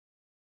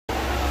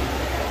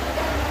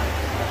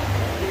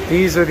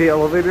These are the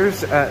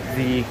elevators at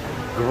the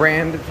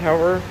Grand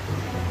Tower.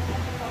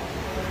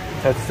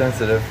 Touch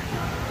sensitive.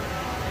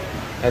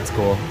 That's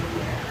cool.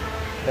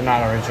 They're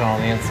not original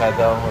on the inside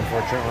though,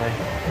 unfortunately.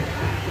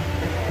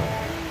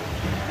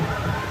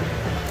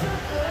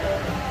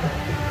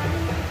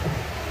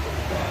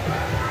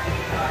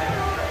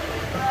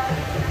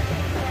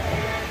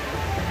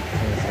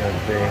 It's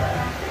gonna be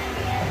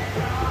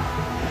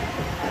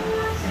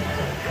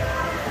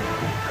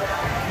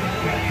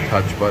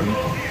touch button.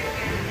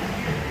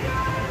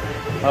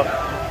 Oh.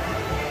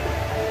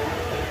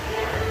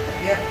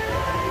 Yeah.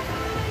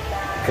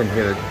 Can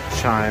hear the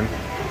chime.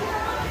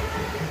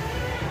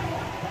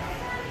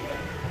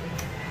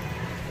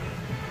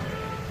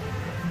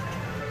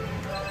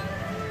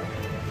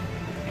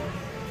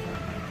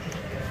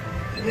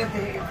 You have to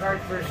hit your card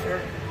first,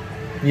 sir.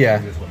 Yeah.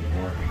 This one's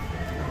more.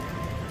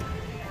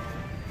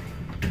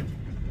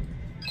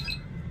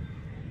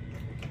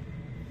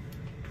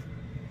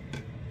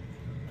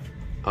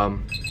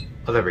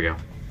 Oh, there we go.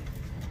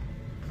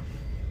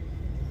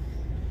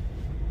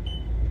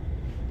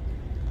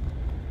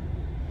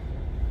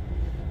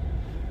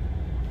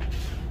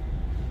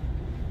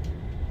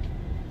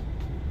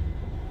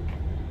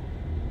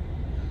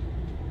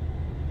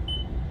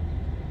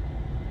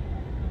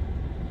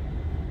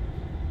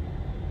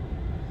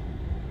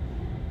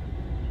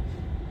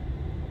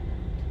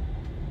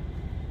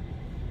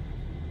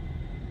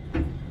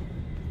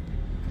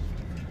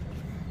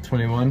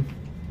 $21.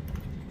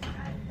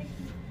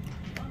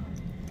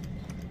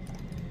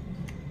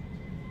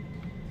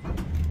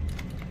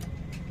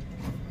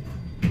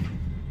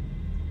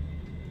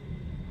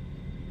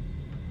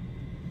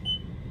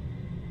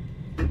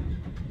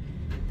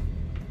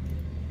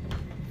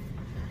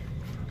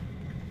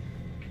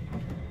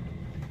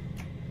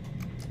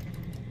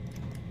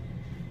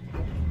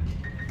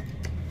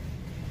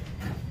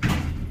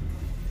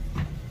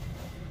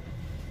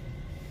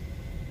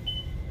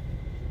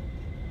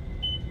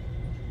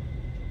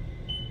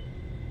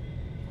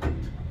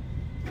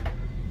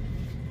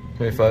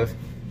 $25.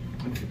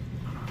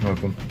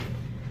 Welcome.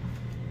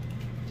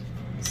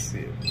 Let's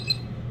see.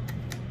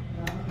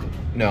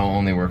 No,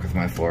 only work with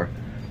my floor.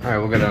 All right,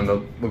 we'll go down to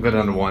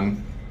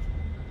 1.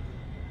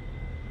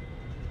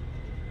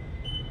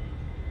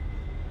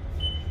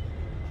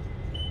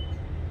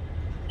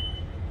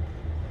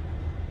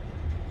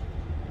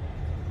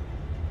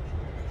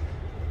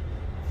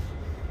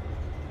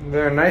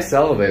 They're nice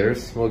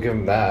elevators. We'll give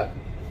them that,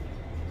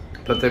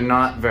 but they're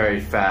not very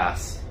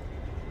fast.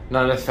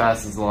 Not as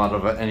fast as a lot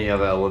of any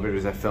other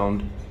elevators I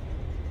filmed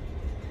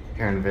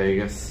here in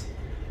Vegas.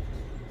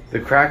 The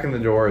crack in the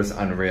door is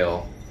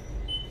unreal.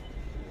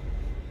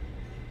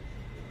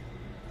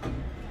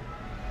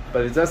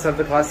 But it does have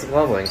the classic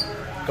leveling.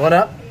 Going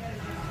up?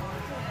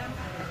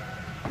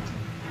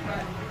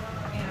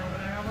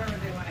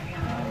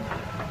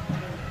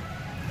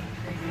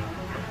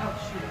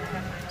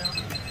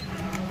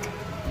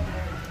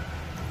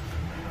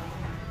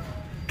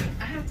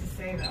 I have to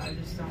say though, I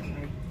just don't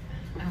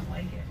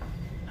like it.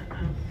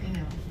 You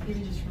know,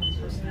 even just from a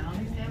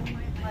personality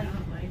standpoint, I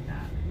don't like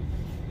that.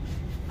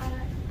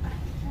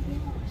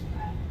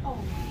 Oh,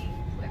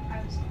 like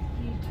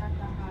you talked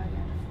about how I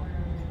got a photo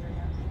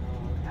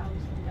of I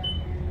was down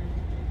here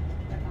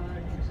and I thought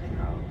it was like,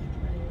 oh,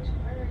 but it was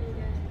married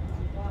and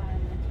blah, blah, and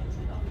then it was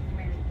like, oh, you're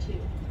married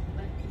too.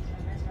 Like, so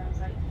that's why I was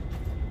like,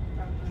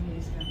 Probably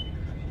is gonna be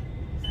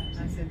crazy.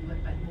 I said, well,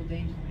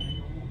 Dane told me, I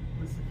go, well,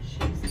 listen,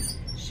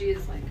 she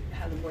is like,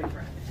 has a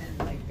boyfriend and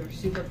like they're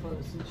super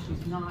close and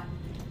she's not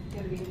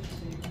gonna be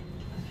interested.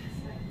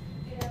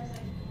 yeah, I was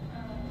like,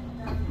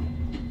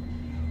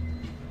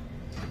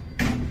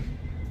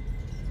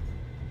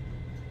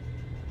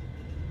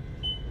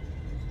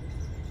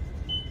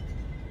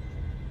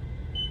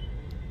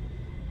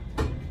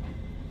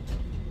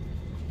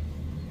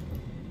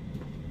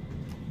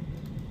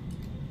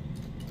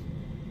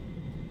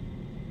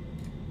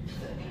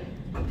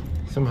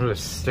 Someone put a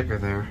sticker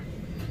there.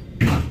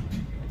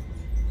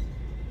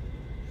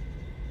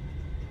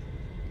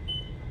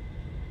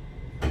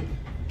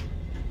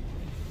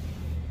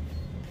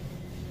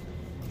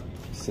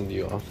 Send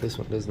you off. This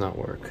one does not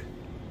work.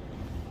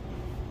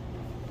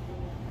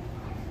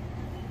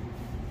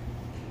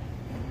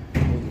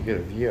 We can get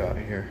a view out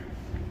here.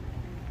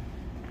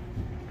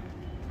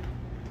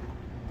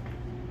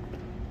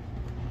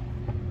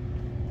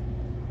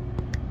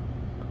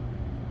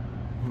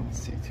 Don't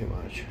see too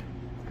much.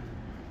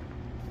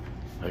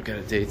 I've got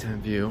a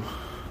daytime view.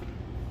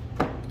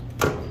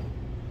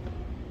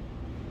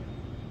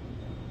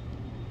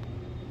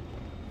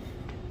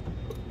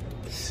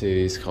 See,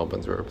 these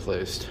carbons were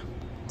replaced.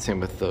 Same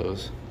with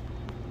those.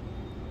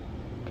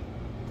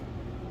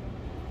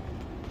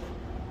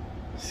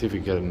 See if we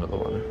get another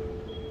one.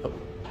 Oh,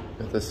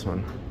 got this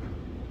one.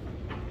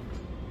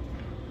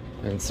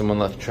 And someone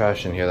left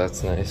trash in here,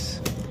 that's nice.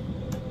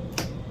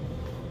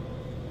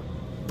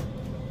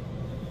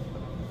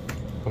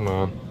 Come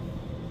on.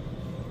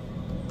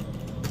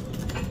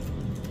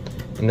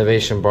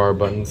 Innovation bar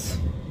buttons.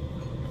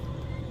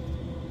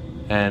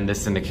 And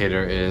this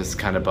indicator is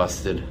kind of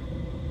busted.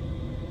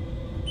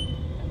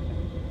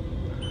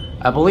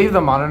 I believe the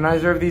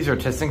modernizer of these are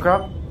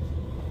Thyssenkrupp.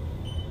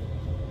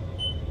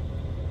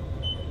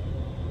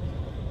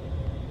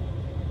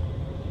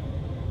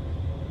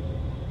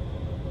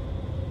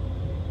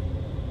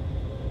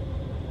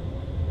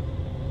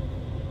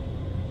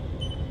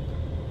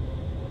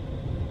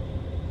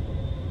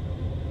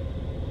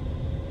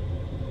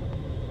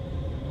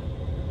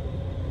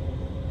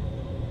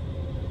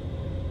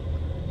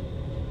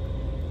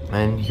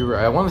 And here,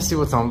 I want to see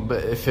what's on,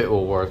 but if it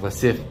will work. Let's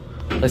see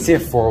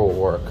if 4 will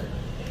work.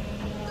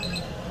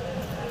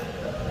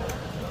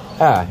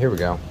 Ah, here we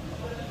go.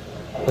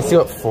 Let's see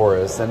what 4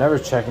 is. I never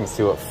checked and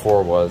see what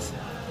 4 was.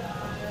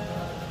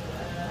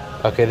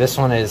 Okay, this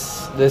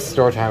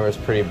store timer is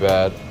pretty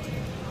bad.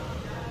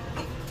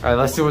 Alright,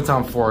 let's see what's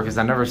on 4, because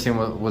I've never seen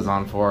what was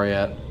on 4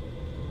 yet.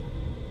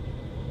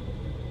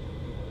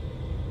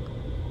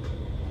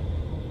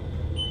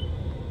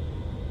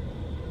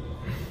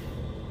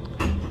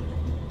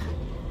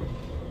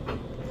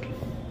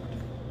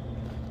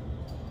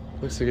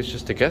 Looks like it's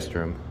just a guest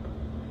room.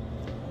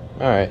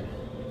 Alright.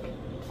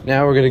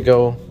 Now we're gonna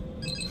go...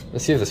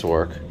 Let's see if this will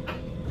work.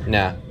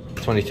 Nah,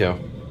 22.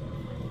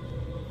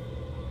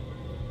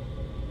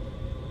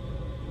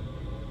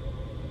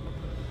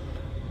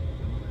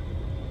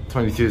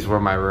 $22 is where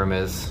my room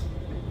is.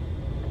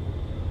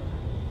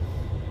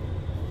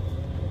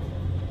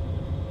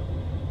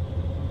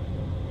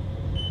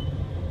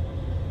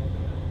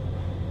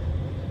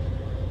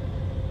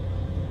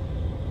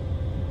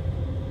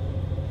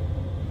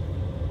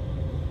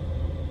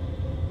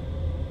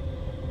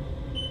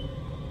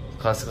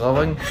 Classic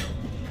leveling.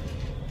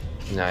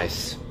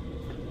 Nice.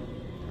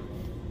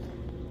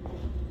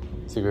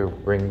 See if we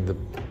bring the...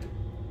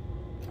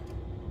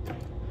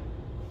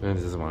 It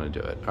doesn't want to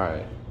do it.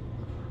 Alright.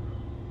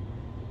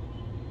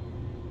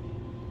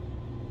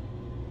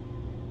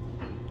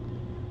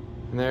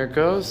 And there it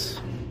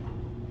goes.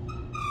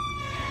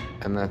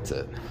 And that's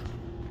it.